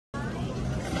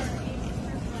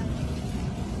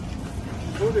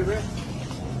move it, man.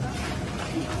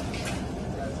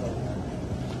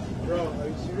 Bro, are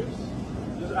you serious?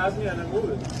 Just ask me and I move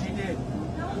it. He did.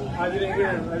 I didn't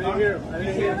hear him. I didn't hear him. I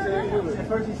didn't hear him say move it. At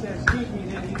first he said, excuse me,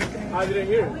 then he was saying, I didn't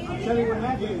hear him. I'm telling you what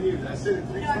happened. I said it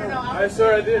 3 times. I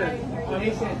swear I didn't. And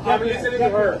he said, I'm listening to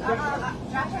her. No, I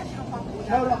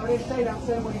didn't say that. I'm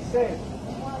saying what he said.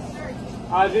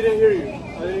 I didn't hear you.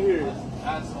 I didn't hear you.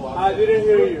 I didn't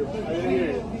hear you. I didn't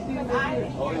hear you.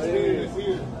 Oh, it's here. It's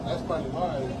here. That's probably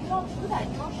why. You don't do that.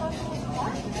 You don't show us who's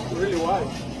smart. Really, why?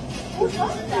 Who does that?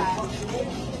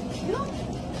 You don't.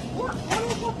 What?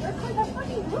 That's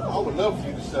fucking rude. I would love for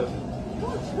you to sell it. You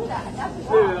don't do that. That's Leave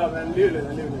it wrong. up, man. Leave it.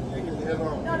 Leave it. Get the hell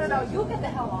on. No. You get the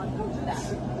hell on. You don't do that. I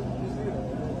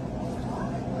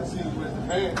see you with the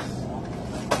pants.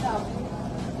 No.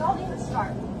 Don't even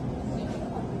start.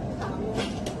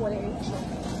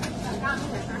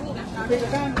 Pick a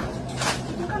gun.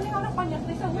 Tú cambias una paña,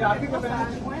 estoy segura Yeah, I que think tú about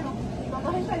sabes. it. Bueno,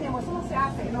 cuando nos enseñemos, eso no se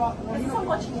hace. No, Eso son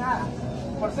cochinadas.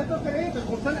 Por cierto que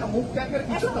kung saan ang mukha ka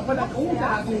rin ito, tapos na kung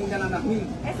natin ka na namin.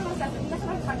 Eso no se hace. Eso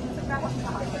no es para que no se traga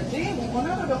cochinadas. Sí, kung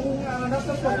ano ba kung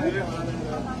nasa ko.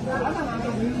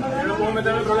 Yo no puedo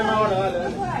meter el problema ahora, dale,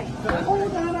 dale.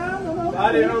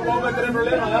 Dale, yo no puedo meter el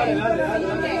problema, dale.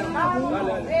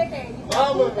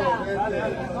 Vamos,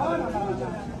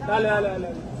 Dale.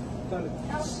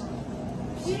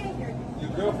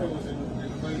 Your girlfriend was in the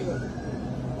place.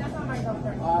 That's not my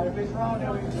girlfriend. If it's wrong, then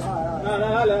we can. No,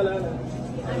 dale.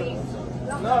 I mean,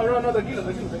 No, tranquilo.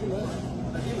 Tranquilo.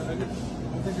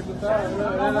 Pensé que tú estabas.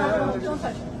 don't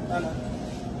touch me. Dale.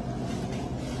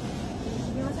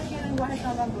 Yo no sé qué lenguaje está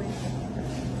hablando en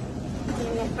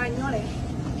español.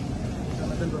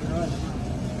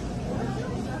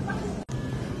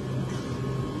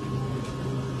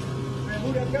 Who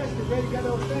that guy is ready to get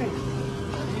those things?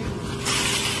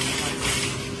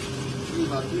 You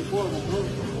about 3-4 of them, bro.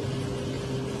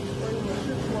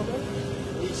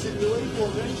 He's sitting away for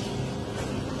me.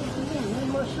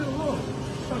 Leave my shit alone.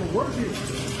 I'm trying to work here.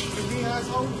 You being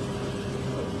asshole?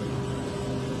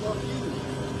 Fuck you.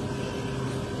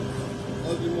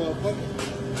 Ugly motherfucker.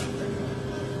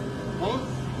 Huh?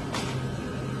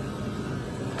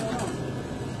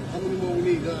 How many more we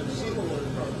need?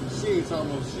 She ain't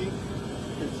talking about shit.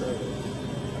 That's a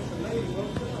lady, bro. I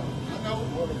know.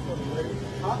 Motherfucking lady.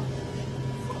 Huh?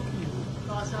 Fuck you.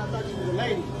 No, I said I thought you was a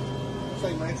lady. It's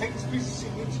like, man, take this piece of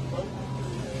shit with you, bro.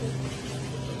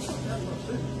 That's my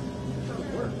shit. It's trying to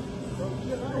work. Bro,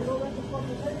 shit, I don't know what the fuck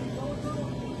is lady going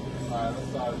through. Alright, let's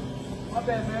start. My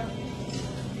bad, man.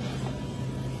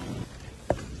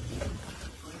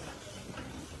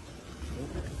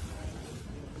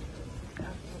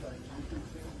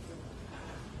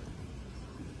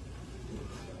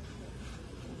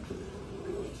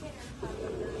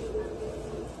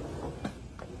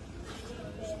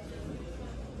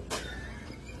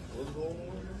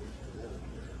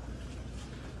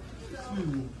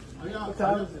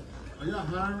 Are y'all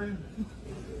hiring?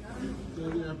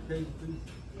 Fill your application, please.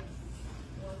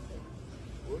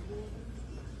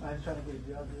 I was trying to get a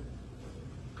job here.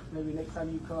 Maybe next time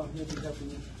you come, he'll be helping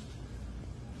you.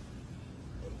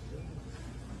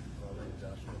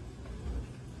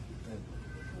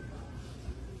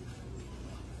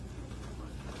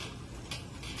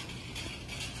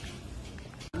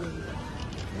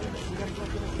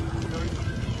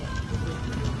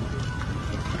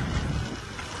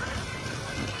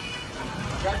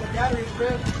 Got the batteries,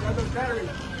 man. Got those batteries.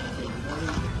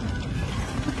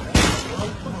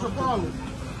 What's the problem?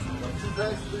 Two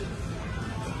bags, please.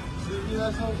 See you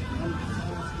asshole? I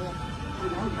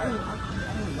don't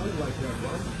know you like that, bro.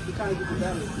 You kind of get the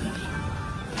batteries.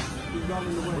 He's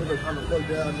rolling the way. We're trying to plug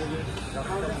down, nigga.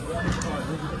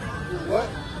 What?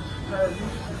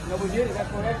 No, we did it.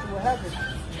 That's what actually what happened.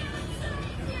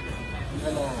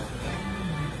 Hello.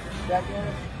 Back in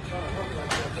it.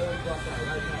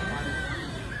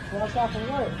 Well, outside from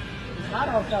work. It's hot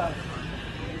outside.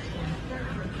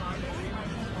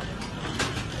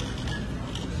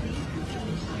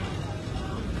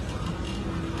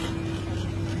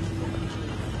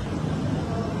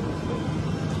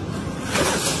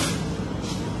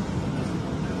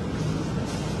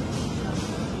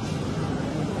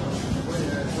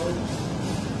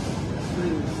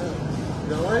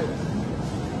 You all right?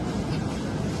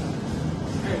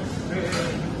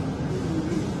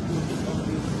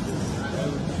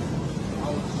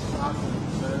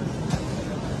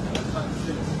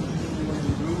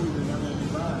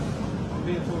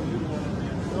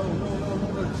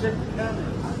 Check the camera.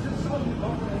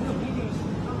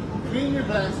 Clean your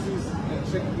glasses and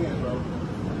check again, bro.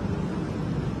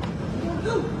 What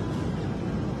do?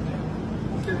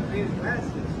 Clean his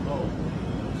glasses. Oh.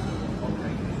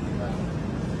 Okay.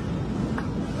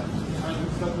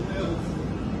 something else.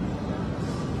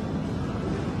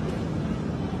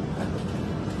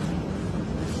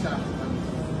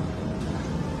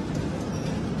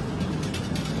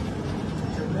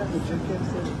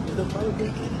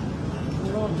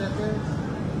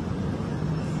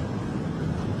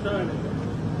 Trying it.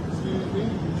 Excuse me?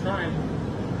 Trying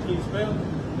it. Can you spell?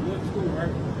 You went to school, right?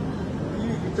 You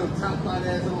need to get your top flight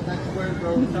ass on back to work,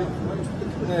 bro.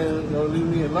 Man, don't leave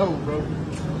me alone, bro.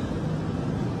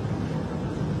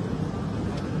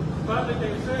 Probably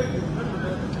they say you remember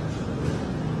that.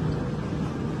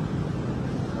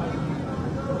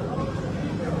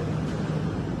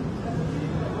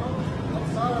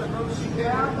 I'm sorry, bro. She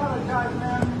Yeah, I can't. apologize,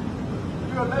 man.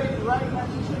 You're a lady, right? Like,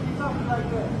 you shouldn't be talking like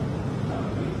that.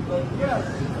 Yes.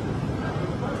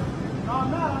 No,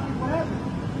 I'm not. I mean, what happened?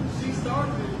 She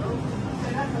started it, bro. I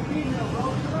said, that's a female, bro.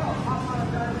 Shut up. I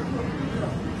apologize. You're a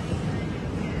female.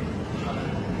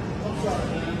 I'm sorry,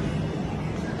 man.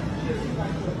 Shit, you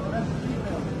like that, bro. That's a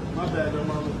female. My bad, though,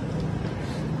 mama.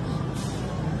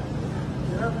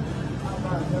 You heard me? I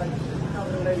apologize. You shouldn't be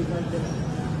talking to ladies like that.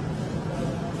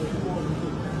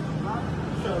 Huh?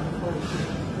 Shut up, folks.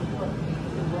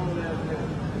 Wrong ass man.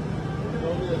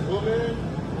 Oh, yeah, woman.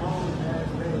 Wrong ass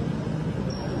man.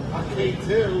 I can't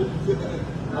tell.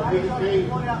 I I really ain't talking can't.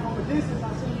 to out from a distance. I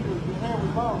see you. Your hair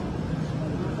was long. You know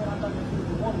what I'm saying? I thought that you was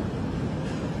a woman.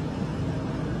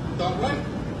 Thought right?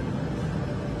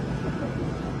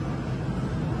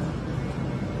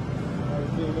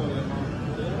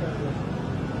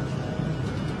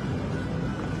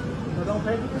 So don't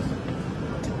pay for this?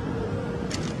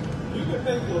 You can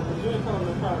think of it, but you ain't calling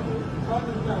the car, bro.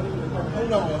 Probably not in the car.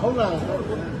 Hold on, bro.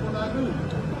 What I do?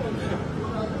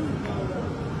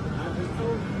 I just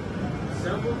told you.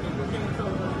 Several people can't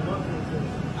tell us bumping.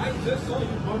 I just saw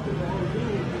you bumping the whole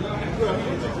unit. Y'all had Bro, to I'm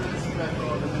just back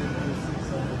on the see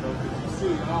something, bro. You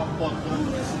see it all fucked You up.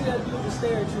 didn't see that dude just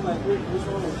stare at you like, what's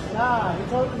wrong with you? Nah, he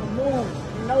told him to move.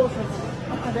 He knows him.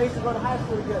 They used to go to high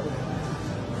school together.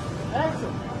 Ask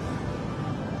him.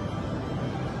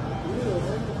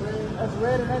 That's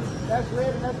red and that's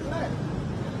red and that's black.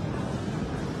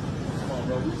 Come on,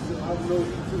 bro. We still, I know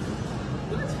you too.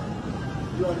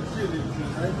 You are the cheerleader team,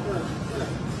 right?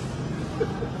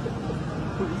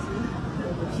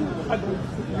 I know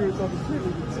you're on the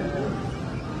cheerleading team.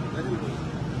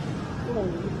 Come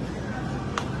on.